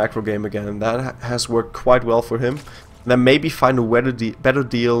into the macro game again. That has worked quite well for him. And then maybe find a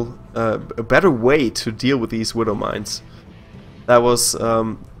better way to deal with these Widow Mines. That was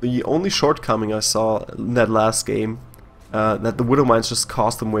the only shortcoming I saw in that last game, that the Widow Mines just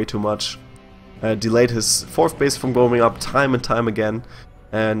cost him way too much. Delayed his 4th base from going up time and time again,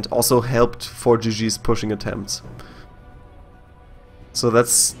 and also helped ForGG's pushing attempts. So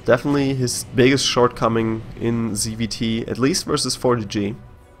that's definitely his biggest shortcoming in ZVT, at least versus ForGG.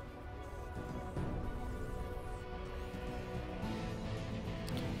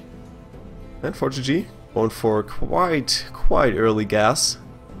 And ForGG going for quite early gas.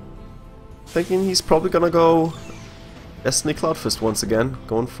 Thinking he's probably gonna go Destiny Cloudfist once again,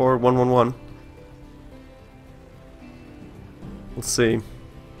 going for 1-1-1. We'll see.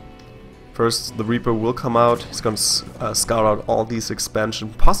 First, the Reaper will come out. He's gonna scout out all these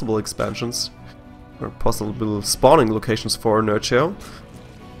possible expansions, or possible spawning locations for Nerchio.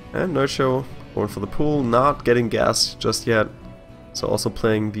 And Nerchio going for the pool, not getting gas just yet. So also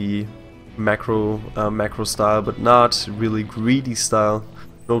playing the macro style, but not really greedy style.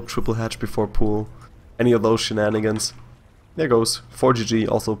 No triple hatch before pool, any of those shenanigans. There goes ForGG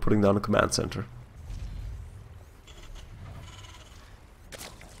also putting down a command center.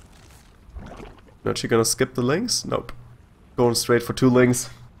 Nerchio gonna skip the links? Nope. Going straight for 2 links.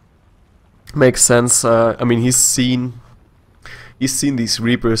 Makes sense. I mean, he's seen these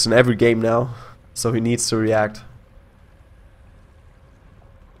Reapers in every game now, so he needs to react.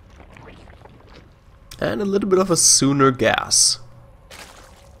 And a little bit of a sooner gas.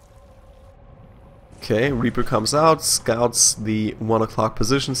 Okay, Reaper comes out, scouts the 1 o'clock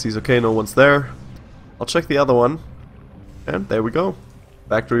position, sees okay, no one's there. I'll check the other one. And there we go.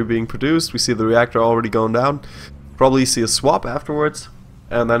 Factory being produced, we see the reactor already going down. Probably see a swap afterwards.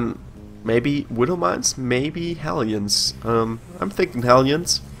 And then maybe Widow Mines, maybe Hellions. I'm thinking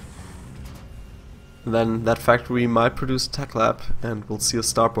Hellions. And then that factory might produce a tech lab, and we'll see a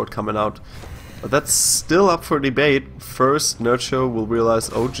starport coming out. But that's still up for debate. First, Nerchio will realize,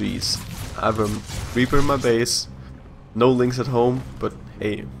 oh geez, I have a Reaper in my base. No links at home, but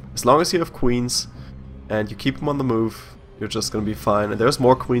hey, as long as you have queens and you keep them on the move, you're just gonna be fine. And there's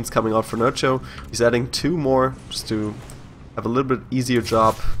more queens coming out for Nerchio. He's adding 2 more just to have a little bit easier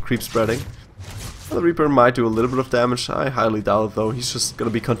job creep spreading. And the Reaper might do a little bit of damage. I highly doubt it though. He's just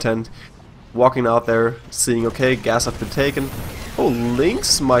gonna be content walking out there, seeing okay, gas have been taken. Oh,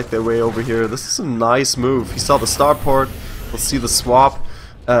 Lynx might their way over here. This is a nice move. He saw the starport. We'll see the swap.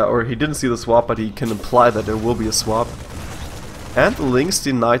 Or he didn't see the swap, but he can imply that there will be a swap. And the Lynx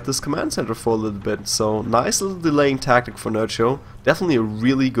denied this command center for a little bit. So nice little delaying tactic for Nerchio. Definitely a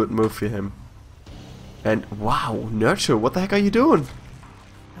really good move for him. And wow, Nerchio, what the heck are you doing?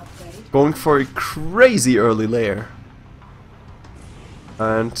 Going for a crazy early layer.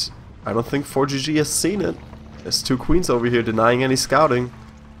 And I don't think ForGG has seen it. There's 2 queens over here denying any scouting.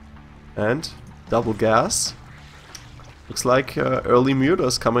 And double gas. Looks like early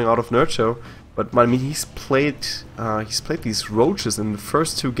mutas coming out of Nerchio. But I mean, he's played these roaches in the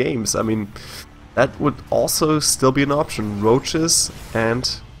first 2 games. I mean, that would also still be an option. Roaches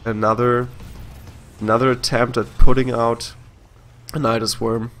and another attempt at putting out a Nidus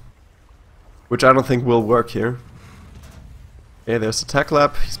Worm, which I don't think will work here. Okay, there's the tech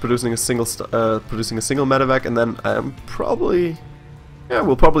lab. He's producing a single medevac, and then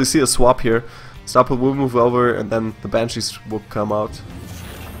we'll probably see a swap here. Stopper will move over, and then the Banshees will come out.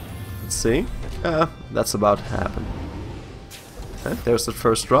 Let's see. That's about to happen. And there's the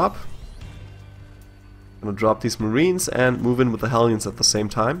first drop. Gonna drop these Marines and move in with the Hellions at the same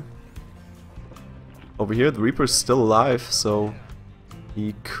time. Over here, the Reaper is still alive, so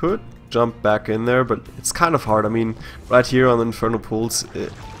he could jump back in there, but it's kind of hard. I mean, right here on the Inferno Pools,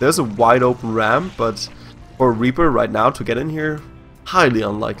 there's a wide open ramp, but for a Reaper right now to get in here, highly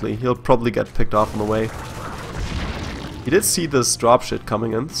unlikely. He'll probably get picked off on the way. He did see this drop shit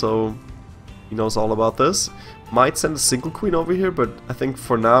coming in, so he knows all about this. Might send a single queen over here, but I think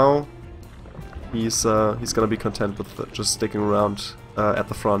for now he's gonna be content with just sticking around at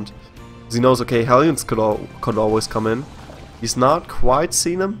the front. Because he knows, okay, Hellions could always come in. He's not quite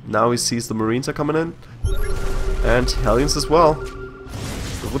seen them. Now he sees the Marines are coming in. And Hellions as well.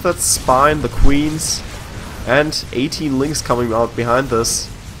 But with that spine, the Queens, and 18 Lynx coming out behind this.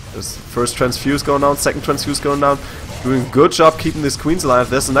 There's the first transfuse going down, second transfuse going down. Doing a good job keeping these Queens alive.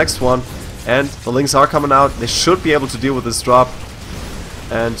 There's the next one. And the Lynx are coming out. They should be able to deal with this drop.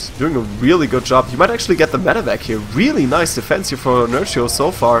 And doing a really good job. You might actually get the medevac here. Really nice defense here for Nerchio so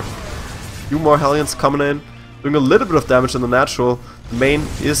far. A few more Hellions coming in. Doing a little bit of damage on the natural. The main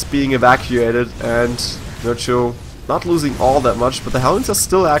is being evacuated, and Nerchio not losing all that much, but the Hellions are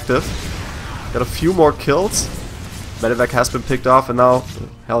still active. Got a few more kills. Medevac has been picked off, and now the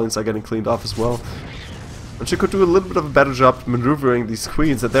Hellions are getting cleaned off as well. Nerchio could do a little bit of a better job maneuvering these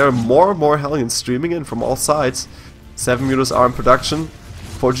Queens, that there are more and more Hellions streaming in from all sides. 7 mutas are in production.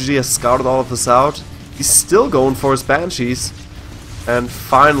 ForGG has scouted all of this out. He's still going for his Banshees. And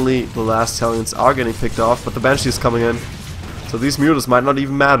finally, the last Hellions are getting picked off, but the Banshee is coming in. So these mutas might not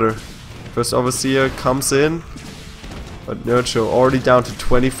even matter. First Overseer comes in, but Nerchio already down to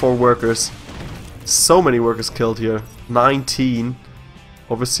 24 workers. So many workers killed here. 19.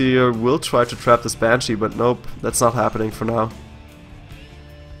 Overseer will try to trap this Banshee, but nope, that's not happening for now.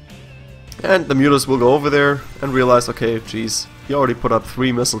 And the mutas will go over there and realize, okay, geez, he already put up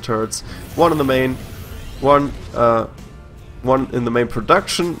 3 missile turrets. One in the main, one in the main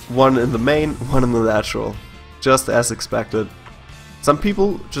production, one in the main, one in the natural. Just as expected. Some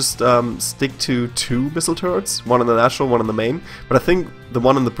people just stick to 2 missile turrets, one in the natural, one in the main, but I think the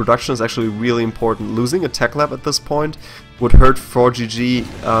one in the production is actually really important. Losing a tech lab at this point would hurt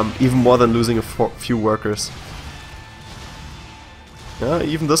ForGG even more than losing a few workers. Yeah,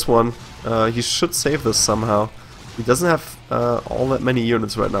 even this one, he should save this somehow. He doesn't have all that many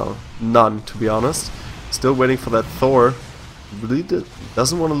units right now. None, to be honest. Still waiting for that Thor. Really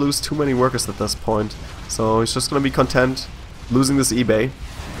doesn't want to lose too many workers at this point, so he's just gonna be content losing this eBay.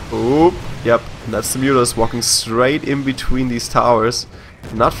 Oop, yep, and that's the mutas walking straight in between these towers,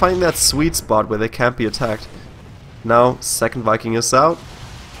 not finding that sweet spot where they can't be attacked. Now second Viking is out,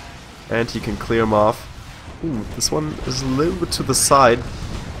 and he can clear him off. Ooh, this one is a little bit to the side,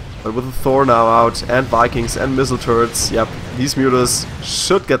 but with the Thor now out, and Vikings and missile turrets, yep, these mutas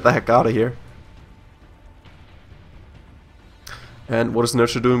should get the heck out of here. And what is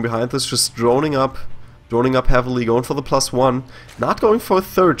Nerchio doing behind this? Just droning up heavily, going for the +1. Not going for a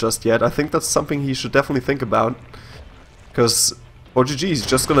third just yet. I think that's something he should definitely think about. Because ForGG is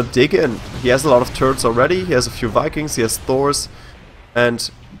just gonna dig in. He has a lot of turrets already, he has a few Vikings, he has Thors.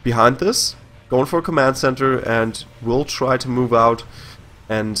 And behind this, going for a command center, and will try to move out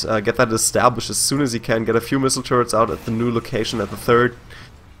and get that established as soon as he can. Get a few missile turrets out at the new location at the 3rd.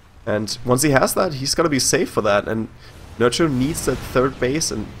 And once he has that, he's gonna be safe for that. And Nerchio needs that 3rd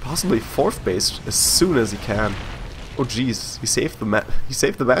base and possibly 4th base as soon as he can. Oh jeez, he saved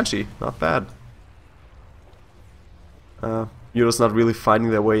the Banshee. Not bad. Muta's not really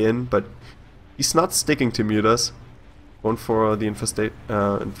finding their way in, but he's not sticking to Mutas. Going for the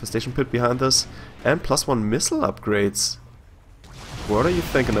infestation pit behind us. And +1 missile upgrades. What are you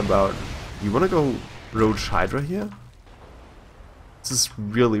thinking about? You wanna go Roach Hydra here? This is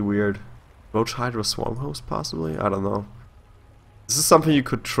really weird. Roach Hydra Swarm Host possibly? I don't know. This is something you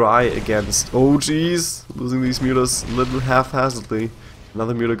could try against. Oh jeez! Losing these Mutas a little haphazardly.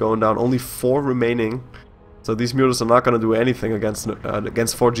 Another Muta going down. Only 4 remaining. So these Mutas are not going to do anything against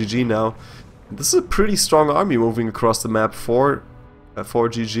ForGG now. And this is a pretty strong army moving across the map for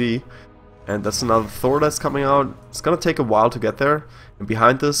ForGG. And that's another Thor that's coming out. It's going to take a while to get there. And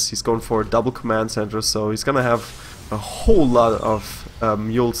behind this, he's going for a double command center. So he's going to have a whole lot of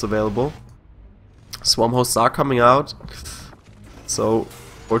mules available. Swarm hosts are coming out. So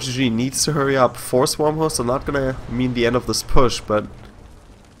ForGG needs to hurry up. 4 swarm hosts are not going to mean the end of this push, but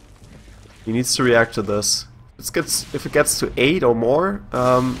he needs to react to this. If it gets to 8 or more,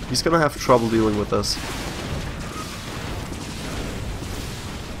 he's gonna have trouble dealing with this.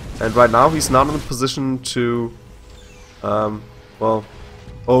 And right now he's not in a position to, well,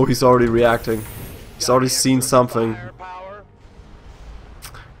 oh, he's already reacting. He's already seen something.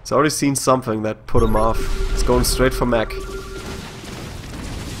 He's already seen something that put him off. He's going straight for mech.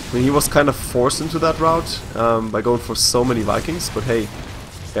 I mean, he was kind of forced into that route by going for so many Vikings, but hey,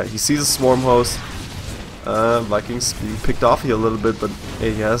 yeah, he sees a swarm host. Vikings being picked off here a little bit, but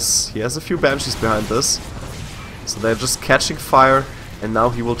hey, he has a few Banshees behind this. So they're just catching fire, and now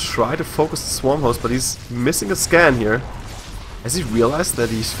he will try to focus the swarm host, but he's missing a scan here. Has he realized that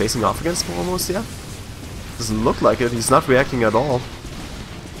he's facing off against swarm host yet? Doesn't look like it. He's not reacting at all.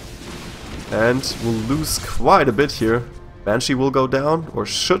 And we'll lose quite a bit here. Banshee will go down, or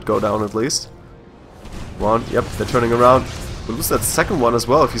should go down at least. One, yep, they're turning around. We'll lose that second one as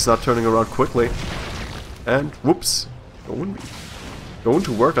well if he's not turning around quickly. And whoops, going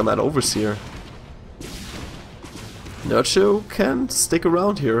to work on that Overseer. Nerchio can stick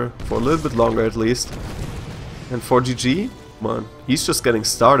around here for a little bit longer at least. And ForGG, come on, he's just getting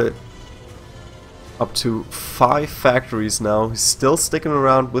started. Up to 5 factories now. He's still sticking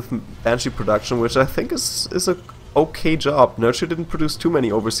around with Banshee production, which I think is a okay job. Nerchio didn't produce too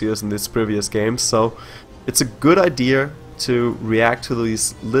many Overseers in this previous game, so it's a good idea to react to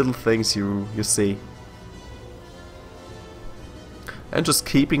these little things you see. And just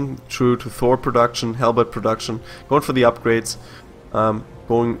keeping true to Thor production, Hellbat production, going for the upgrades,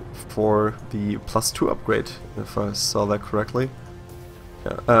 going for the +2 upgrade, if I saw that correctly.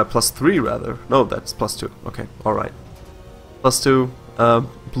 Yeah, +3 rather. No, that's +2. Okay, alright. +2.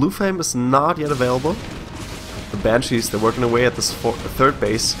 Blue Flame is not yet available. The Banshees, they're working away at this 3rd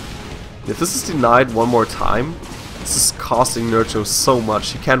base. If this is denied one more time, this is costing Nerchio so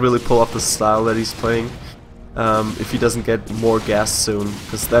much. He can't really pull off the style that he's playing. If he doesn't get more gas soon,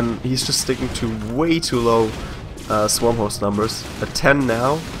 because then he's just sticking to way too low swarm host numbers. At 10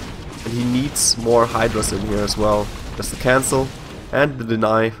 now, and he needs more Hydras in here as well. There's the cancel and the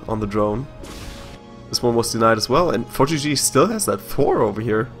deny on the drone. This one was denied as well, and ForGG still has that Thor over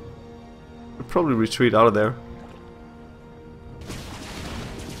here. Would probably retreat out of there.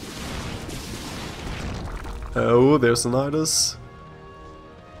 Oh, there's an Nidus.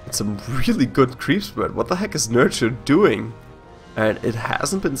 Some really good creep spread. What the heck is Nerchio doing? And it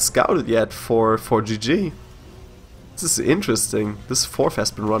hasn't been scouted yet for ForGG. This is interesting. This 4th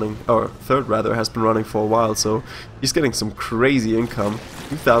has been running, or 3rd rather, has been running for a while, so he's getting some crazy income.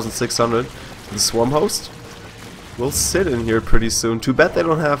 2,600. The Swarm Host will sit in here pretty soon. Too bad they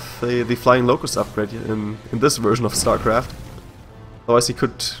don't have the Flying Locust upgrade in this version of StarCraft. Otherwise he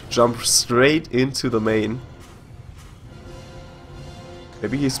could jump straight into the main.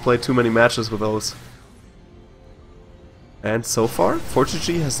 Maybe he's played too many matches with those. And so far,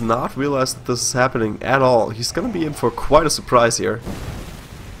 ForGG has not realized that this is happening at all. He's gonna be in for quite a surprise here.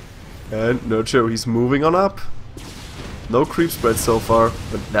 And Nerchio, he's moving on up. No creep spread so far,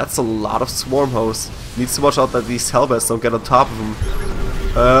 but that's a lot of swarm hosts. Needs to watch out that these Hellbats don't get on top of him.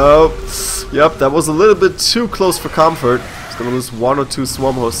 Oh, yep, that was a little bit too close for comfort. He's gonna lose 1 or 2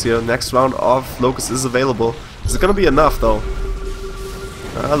 swarm hosts here. Next round of Locust is available. Is it gonna be enough though?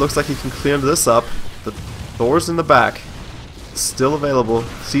 Looks like he can clear this up. The Thor's in the back. Still available.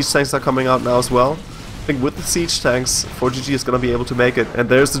 Siege tanks are coming out now as well. I think with the siege tanks, ForGG is going to be able to make it. And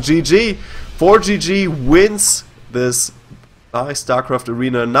there's the GG! ForGG wins this MyStarCraft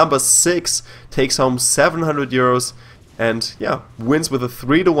Arena number 6 takes home 700 euros and yeah, wins with a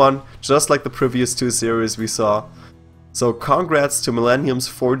 3-1, just like the previous 2 series we saw. So congrats to Millennium's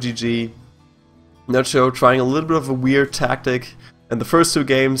ForGG. Nerchio trying a little bit of a weird tactic in the first 2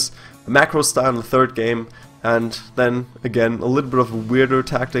 games, a macro style in the 3rd game, and then again a little bit of a weirder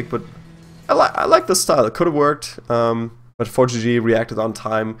tactic, but I like the style. It could have worked, but ForGG reacted on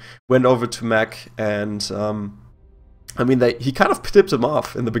time, went over to mech, and I mean, he kind of tipped him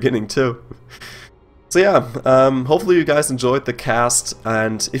off in the beginning too. So yeah, hopefully you guys enjoyed the cast,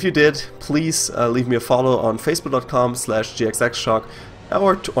 and if you did, please leave me a follow on facebook.com/gXxshock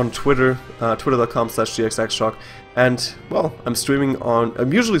or on Twitter, twitter.com/gXxshock. And well, I'm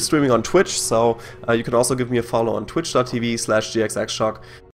usually streaming on Twitch, so you can also give me a follow on twitch.tv/gXxshock.